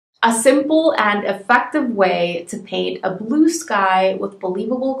A simple and effective way to paint a blue sky with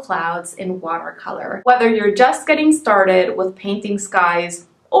believable clouds in watercolor. Whether you're just getting started with painting skies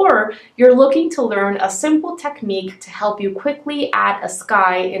or you're looking to learn a simple technique to help you quickly add a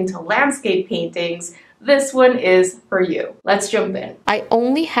sky into landscape paintings, this one is for you. Let's jump in. I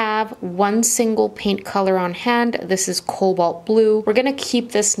only have one single paint color on hand. This is Cobalt Blue. We're gonna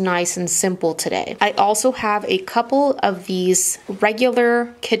keep this nice and simple today. I also have a couple of these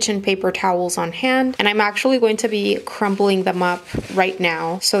regular kitchen paper towels on hand, and I'm actually going to be crumpling them up right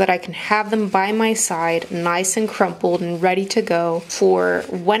now so that I can have them by my side, nice and crumpled and ready to go for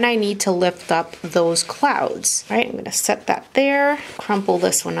when I need to lift up those clouds. All right, I'm gonna set that there, crumple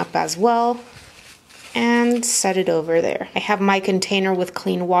this one up as well, and set it over there. I have my container with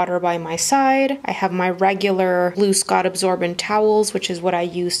clean water by my side. I have my regular blue Scott absorbent towels, which is what I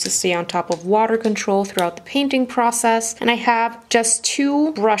use to stay on top of water control throughout the painting process. And I have just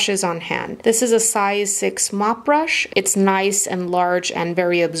two brushes on hand. This is a size 6 mop brush. It's nice and large and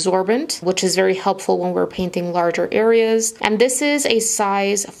very absorbent, which is very helpful when we're painting larger areas. And this is a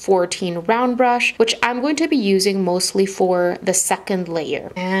size 14 round brush, which I'm going to be using mostly for the second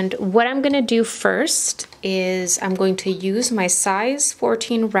layer. And what I'm gonna do first is I'm going to use my size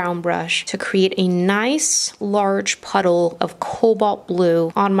 14 round brush to create a nice large puddle of cobalt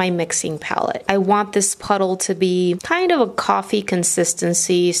blue on my mixing palette. I want this puddle to be kind of a coffee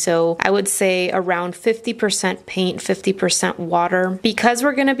consistency, so I would say around 50% paint, 50% water. Because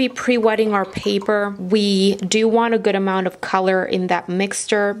we're going to be pre-wetting our paper, we do want a good amount of color in that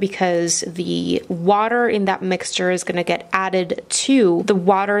mixture because the water in that mixture is going to get added to the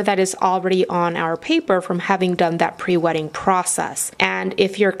water that is already on our paper from having done that pre-wetting process. And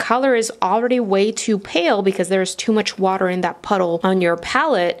if your color is already way too pale because there's too much water in that puddle on your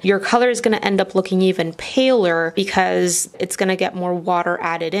palette, your color is going to end up looking even paler because it's going to get more water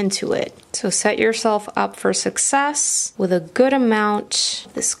added into it. So set yourself up for success with a good amount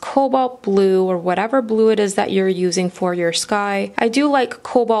of this cobalt blue or whatever blue it is that you're using for your sky. I do like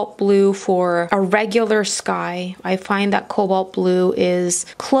cobalt blue for a regular sky. I find that cobalt blue is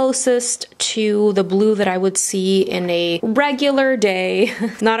closest to the blue that I would see in a regular day,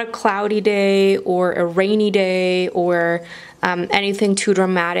 not a cloudy day or a rainy day or anything too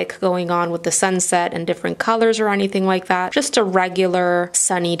dramatic going on with the sunset and different colors or anything like that. Just a regular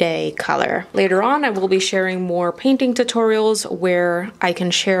sunny day color. Later on, I will be sharing more painting tutorials where I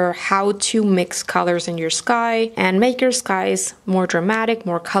can share how to mix colors in your sky and make your skies more dramatic,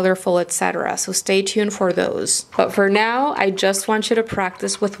 more colorful, etc. So stay tuned for those. But for now, I just want you to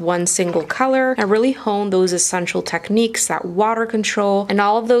practice with one single color and really hone those essential techniques, that water control, and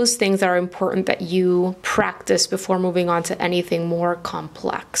all of those things that are important that you practice before moving on to anything more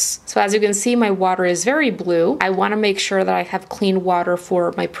complex. So as you can see, my water is very blue. I want to make sure that I have clean water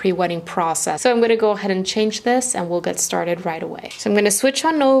for my pre-wetting process. So I'm going to go ahead and change this and we'll get started right away. So I'm going to switch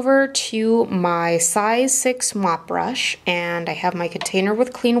on over to my size 6 mop brush, and I have my container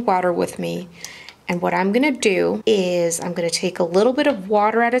with clean water with me. And what I'm going to do is I'm going to take a little bit of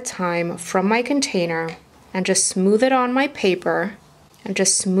water at a time from my container and just smooth it on my paper, and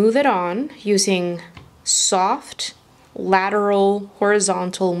just smooth it on using soft lateral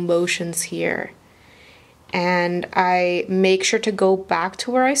horizontal motions here. And I make sure to go back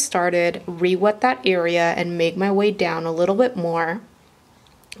to where I started, re-wet that area, and make my way down a little bit more.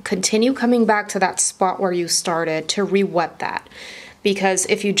 Continue coming back to that spot where you started to re-wet that. Because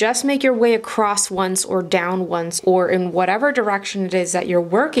if you just make your way across once or down once or in whatever direction it is that you're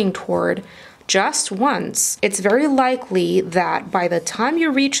working toward, just once, it's very likely that by the time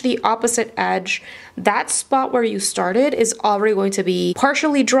you reach the opposite edge, that spot where you started is already going to be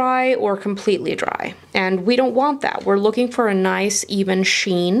partially dry or completely dry. And we don't want that. We're looking for a nice even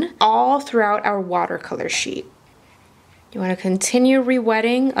sheen all throughout our watercolor sheet. You want to continue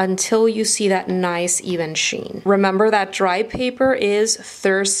re-wetting until you see that nice even sheen. Remember that dry paper is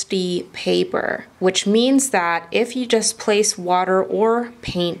thirsty paper, which means that if you just place water or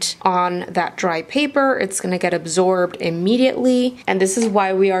paint on that dry paper, it's going to get absorbed immediately. And this is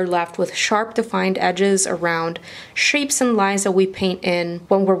why we are left with sharp defined edges around shapes and lines that we paint in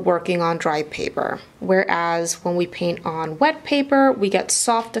when we're working on dry paper. Whereas when we paint on wet paper, we get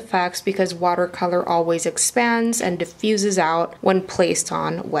soft effects because watercolor always expands and diffuses out when placed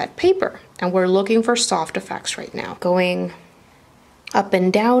on wet paper. And we're looking for soft effects right now. Going up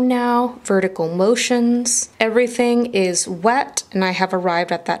and down now, vertical motions. Everything is wet and I have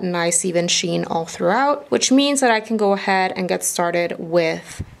arrived at that nice even sheen all throughout, which means that I can go ahead and get started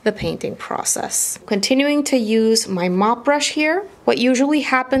with the painting process. Continuing to use my mop brush here. What usually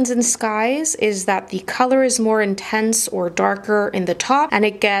happens in skies is that the color is more intense or darker in the top, and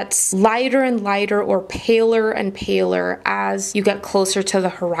it gets lighter and lighter or paler and paler as you get closer to the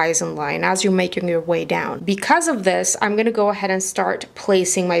horizon line, as you're making your way down. Because of this, I'm going to go ahead and start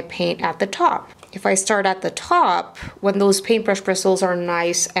placing my paint at the top. If I start at the top, when those paintbrush bristles are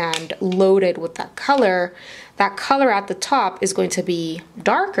nice and loaded with that color at the top is going to be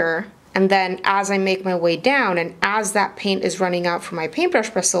darker. And then as I make my way down and as that paint is running out from my paintbrush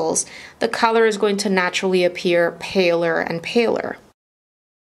bristles, the color is going to naturally appear paler and paler.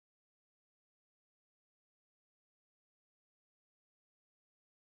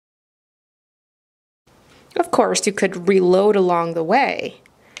 Of course, you could reload along the way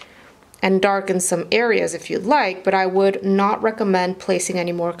and darken some areas if you'd like, but I would not recommend placing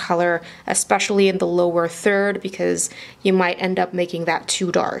any more color, especially in the lower third, because you might end up making that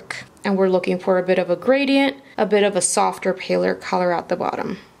too dark. And we're looking for a bit of a gradient, a bit of a softer, paler color at the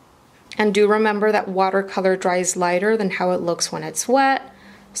bottom. And do remember that watercolor dries lighter than how it looks when it's wet,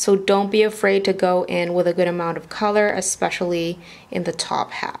 so don't be afraid to go in with a good amount of color, especially in the top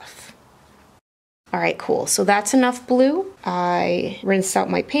half. All right, cool. So that's enough blue. I rinsed out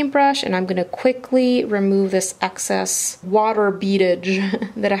my paintbrush and I'm gonna quickly remove this excess water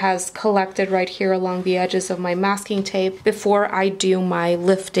beadage that has collected right here along the edges of my masking tape before I do my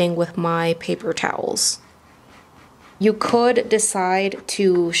lifting with my paper towels. You could decide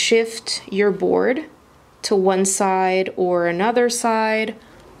to shift your board to one side or another side,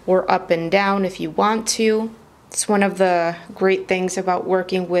 or up and down if you want to. It's one of the great things about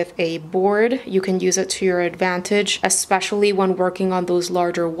working with a board. You can use it to your advantage, especially when working on those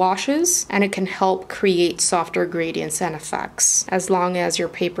larger washes, and it can help create softer gradients and effects, as long as your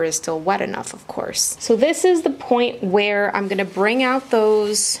paper is still wet enough, of course. So this is the point where I'm gonna bring out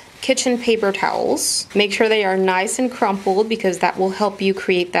those kitchen paper towels. Make sure they are nice and crumpled, because that will help you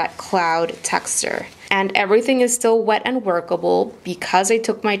create that cloud texture. And everything is still wet and workable. Because I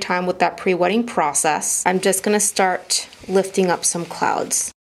took my time with that pre-wetting process, I'm just gonna start lifting up some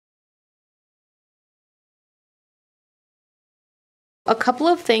clouds. A couple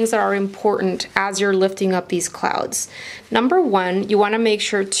of things that are important as you're lifting up these clouds. Number one, you wanna make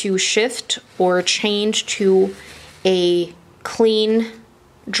sure to shift or change to a clean,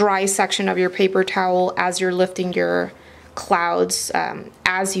 dry section of your paper towel as you're lifting your clouds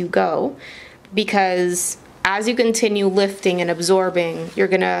as you go. Because as you continue lifting and absorbing, you're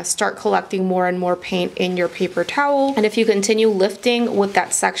gonna start collecting more and more paint in your paper towel. And if you continue lifting with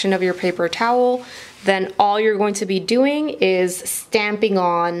that section of your paper towel, then all you're going to be doing is stamping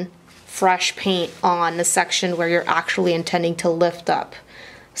on fresh paint on the section where you're actually intending to lift up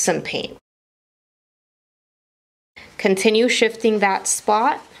some paint. Continue shifting that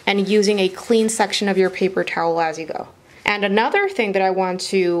spot and using a clean section of your paper towel as you go. And another thing that I want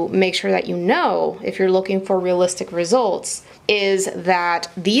to make sure that you know, if you're looking for realistic results, is that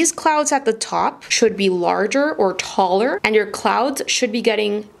these clouds at the top should be larger or taller, and your clouds should be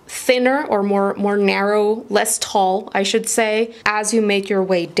getting thinner or more narrow, less tall, I should say, as you make your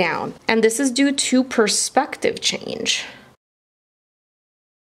way down. And this is due to perspective change.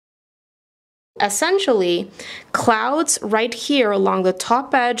 Essentially, clouds right here along the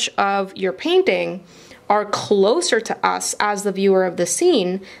top edge of your painting are closer to us as the viewer of the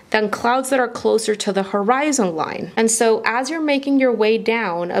scene than clouds that are closer to the horizon line. And so as you're making your way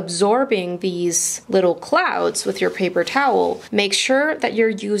down, absorbing these little clouds with your paper towel, make sure that you're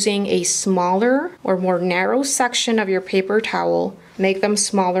using a smaller or more narrow section of your paper towel. Make them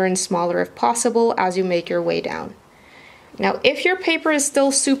smaller and smaller if possible as you make your way down. Now, if your paper is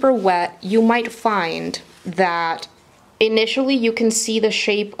still super wet, you might find that initially you can see the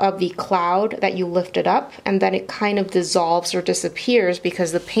shape of the cloud that you lifted up, and then it kind of dissolves or disappears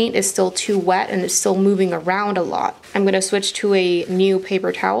because the paint is still too wet and it's still moving around a lot. I'm gonna switch to a new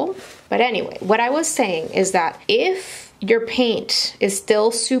paper towel. But anyway, what I was saying is that if your paint is still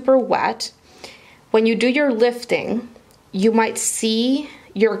super wet, when you do your lifting, you might see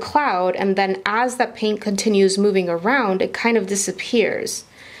your cloud, and then as that paint continues moving around, it kind of disappears.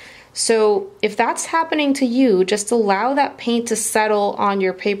 So if that's happening to you, just allow that paint to settle on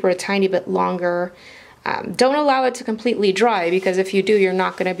your paper a tiny bit longer. Don't allow it to completely dry, because if you do, you're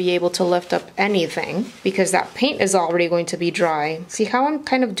not going to be able to lift up anything because that paint is already going to be dry. See how I'm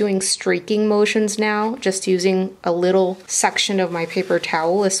kind of doing streaking motions now, just using a little section of my paper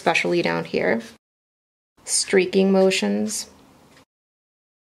towel, especially down here. Streaking motions.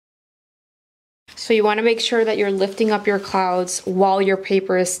 So you want to make sure that you're lifting up your clouds while your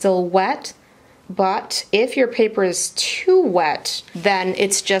paper is still wet, But if your paper is too wet, then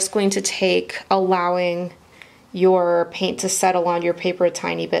it's just going to take allowing your paint to settle on your paper a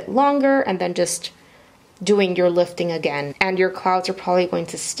tiny bit longer and then just doing your lifting again. And your clouds are probably going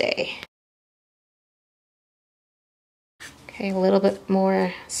to stay. Okay, a little bit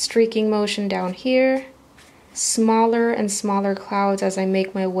more streaking motion down here. Smaller and smaller clouds as I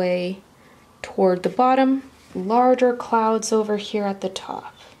make my way toward the bottom. Larger clouds over here at the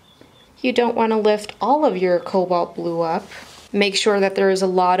top. You don't want to lift all of your cobalt blue up. Make sure that there is a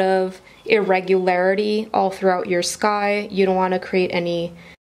lot of irregularity all throughout your sky. You don't want to create any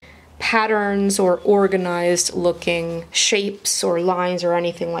patterns or organized looking shapes or lines or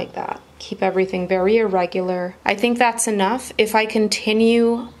anything like that. Keep everything very irregular. I think that's enough. If I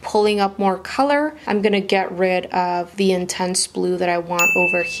continue pulling up more color, I'm gonna get rid of the intense blue that I want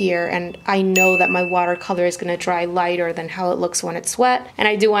over here, and I know that my watercolor is gonna dry lighter than how it looks when it's wet, and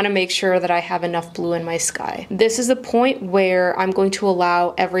I do wanna make sure that I have enough blue in my sky. This is the point where I'm going to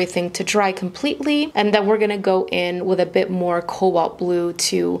allow everything to dry completely, and then we're gonna go in with a bit more cobalt blue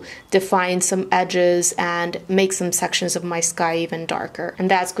to define some edges and make some sections of my sky even darker.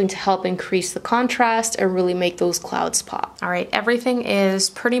 And that's going to help increase the contrast and really make those clouds pop. All right, everything is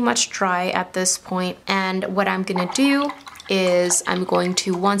pretty much dry at this point, and what I'm gonna do is I'm going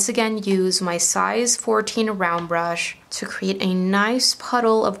to once again use my size 14 round brush to create a nice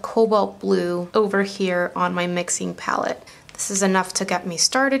puddle of cobalt blue over here on my mixing palette. This is enough to get me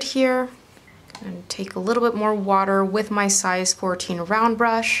started here. And take a little bit more water with my size 14 round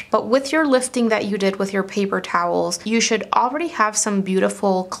brush. But with your lifting that you did with your paper towels, you should already have some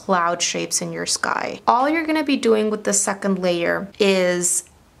beautiful cloud shapes in your sky. All you're gonna be doing with the second layer is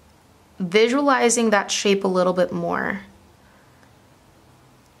visualizing that shape a little bit more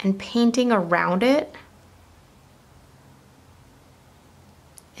and painting around it,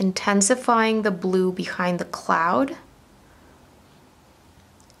 intensifying the blue behind the cloud,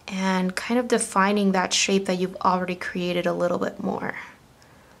 and kind of defining that shape that you've already created a little bit more.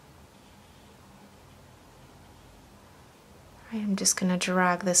 I'm just gonna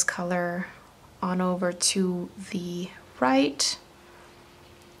drag this color on over to the right.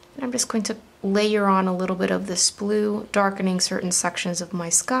 And I'm just going to layer on a little bit of this blue, darkening certain sections of my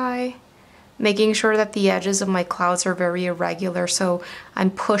sky, making sure that the edges of my clouds are very irregular, so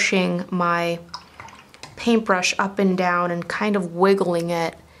I'm pushing my paintbrush up and down and kind of wiggling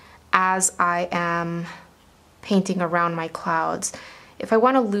it as I am painting around my clouds. If I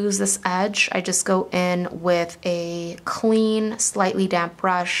want to lose this edge, I just go in with a clean, slightly damp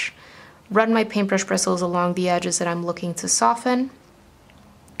brush, run my paintbrush bristles along the edges that I'm looking to soften.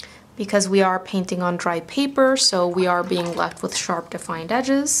 Because we are painting on dry paper, so we are being left with sharp defined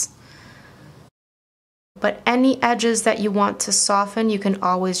edges. But any edges that you want to soften, you can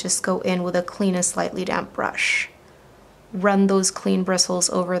always just go in with a clean and slightly damp brush. Run those clean bristles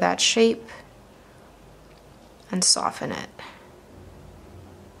over that shape and soften it.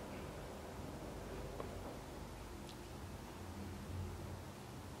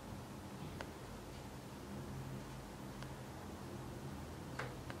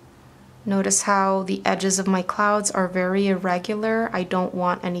 Notice how the edges of my clouds are very irregular. I don't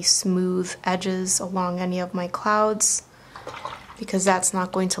want any smooth edges along any of my clouds because that's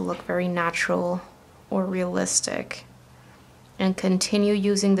not going to look very natural or realistic. And continue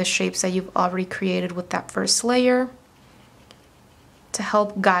using the shapes that you've already created with that first layer to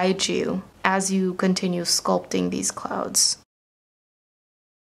help guide you as you continue sculpting these clouds.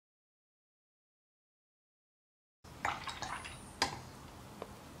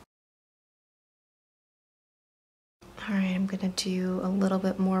 All right, I'm gonna do a little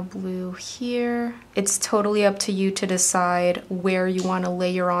bit more blue here. It's totally up to you to decide where you want to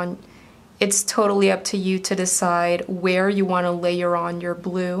layer on. It's totally up to you to decide where you want to layer on your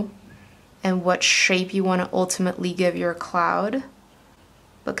blue and what shape you want to ultimately give your cloud.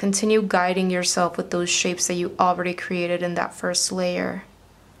 But continue guiding yourself with those shapes that you already created in that first layer.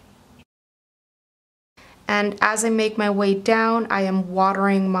 And as I make my way down, I am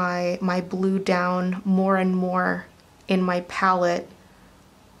watering my blue down more and more in my palette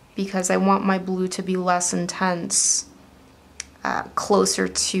because I want my blue to be less intense. Closer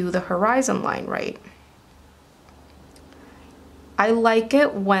to the horizon line, right? I like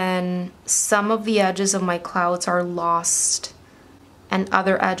it when some of the edges of my clouds are lost and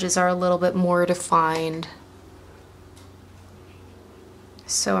other edges are a little bit more defined.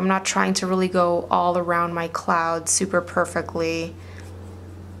 So I'm not trying to really go all around my cloud super perfectly.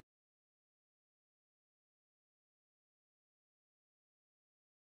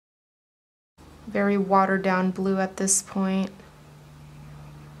 Very watered down blue at this point.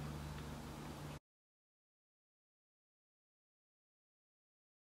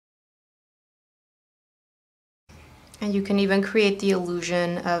 And you can even create the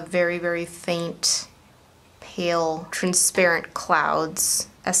illusion of very, very faint, pale, transparent clouds,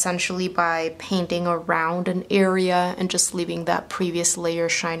 essentially by painting around an area and just leaving that previous layer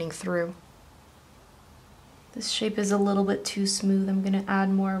shining through. This shape is a little bit too smooth. I'm going to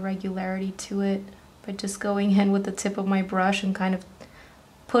add more regularity to it by just going in with the tip of my brush and kind of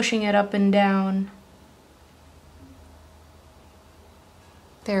pushing it up and down.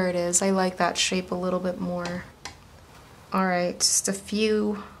 There it is. I like that shape a little bit more. Alright, just a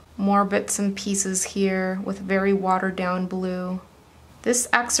few more bits and pieces here with very watered down blue. This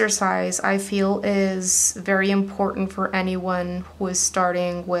exercise, I feel, is very important for anyone who is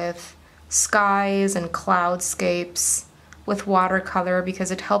starting with skies and cloudscapes with watercolor,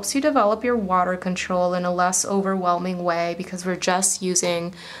 because it helps you develop your water control in a less overwhelming way because we're just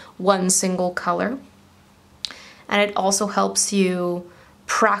using one single color. And it also helps you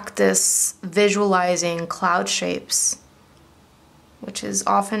practice visualizing cloud shapes, which is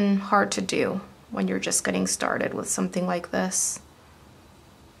often hard to do when you're just getting started with something like this.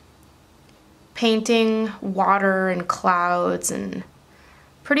 Painting water and clouds and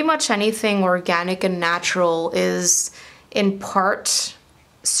pretty much anything organic and natural is in part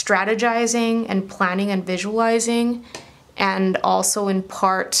strategizing and planning and visualizing, and also in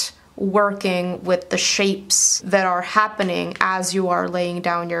part working with the shapes that are happening as you are laying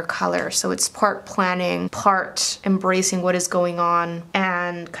down your color. So it's part planning, part embracing what is going on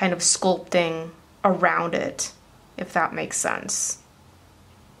and kind of sculpting around it, if that makes sense.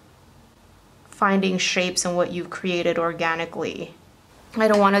 Finding shapes in what you've created organically. I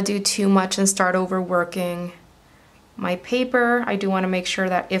don't want to do too much and start overworking my paper. I do want to make sure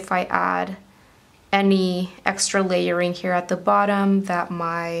that if I add any extra layering here at the bottom, that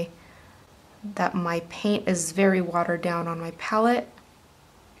my paint is very watered down on my palette.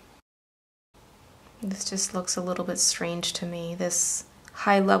 This just looks a little bit strange to me. This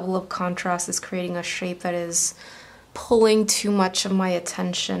high level of contrast is creating a shape that is pulling too much of my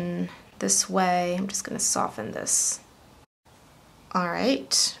attention this way. I'm just going to soften this.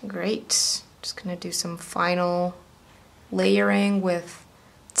 Alright, great. Just going to do some final layering with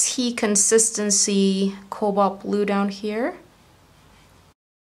tea consistency Cobalt Blue down here.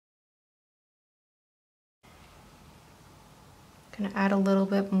 Gonna add a little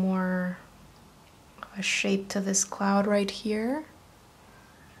bit more of a shape to this cloud right here.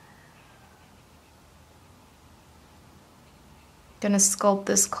 Gonna sculpt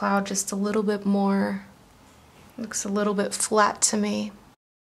this cloud just a little bit more. Looks a little bit flat to me.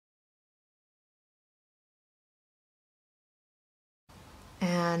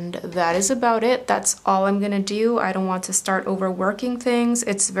 And that is about it. That's all I'm gonna do. I don't want to start overworking things.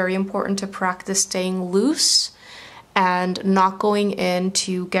 It's very important to practice staying loose and not going in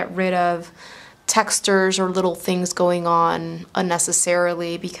to get rid of textures or little things going on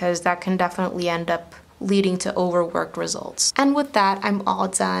unnecessarily, because that can definitely end up leading to overworked results. And with that, I'm all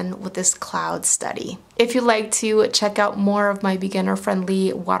done with this cloud study. If you'd like to check out more of my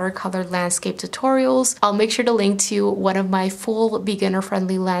beginner-friendly watercolor landscape tutorials, I'll make sure to link to one of my full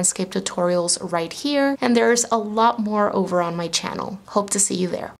beginner-friendly landscape tutorials right here. And there's a lot more over on my channel. Hope to see you there.